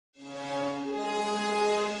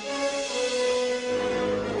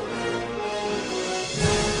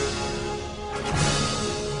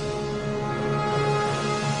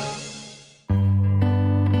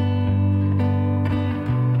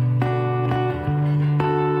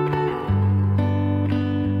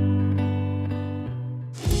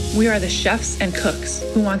We are the chefs and cooks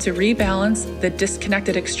who want to rebalance the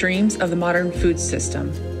disconnected extremes of the modern food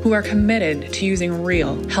system, who are committed to using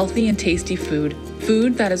real, healthy, and tasty food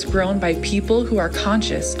that is grown by people who are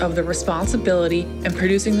conscious of the responsibility in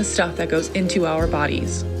producing the stuff that goes into our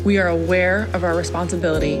bodies. We are aware of our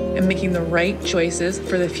responsibility in making the right choices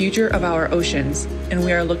for the future of our oceans, and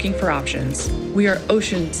we are looking for options. We are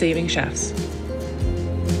ocean-saving chefs.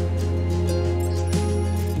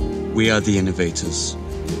 We are the innovators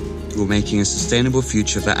who are making a sustainable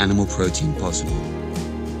future for animal protein possible.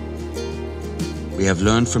 We have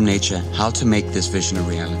learned from nature how to make this vision a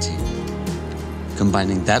reality.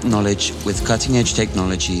 Combining that knowledge with cutting-edge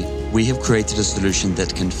technology, we have created a solution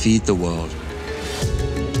that can feed the world.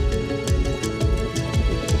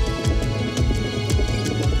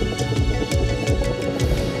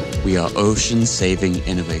 We are ocean-saving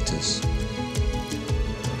innovators.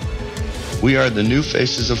 We are the new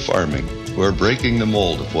faces of farming who are breaking the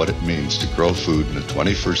mold of what it means to grow food in the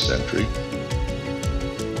 21st century,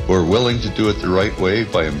 who are willing to do it the right way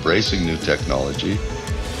by embracing new technology.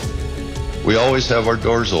 We always have our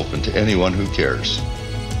doors open to anyone who cares.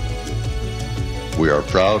 We are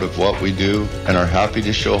proud of what we do and are happy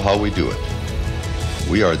to show how we do it.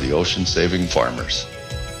 We are the ocean-saving farmers.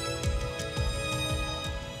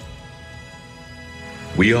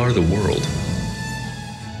 We are the world.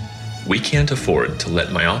 We can't afford to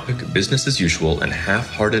let myopic business-as-usual and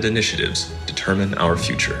half-hearted initiatives determine our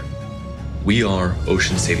future. We are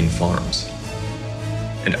ocean-saving farms.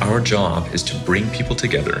 And our job is to bring people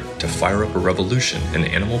together to fire up a revolution in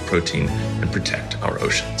animal protein and protect our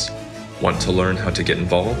oceans. Want to learn how to get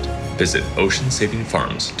involved? Visit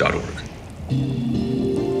oceansavingfarms.org.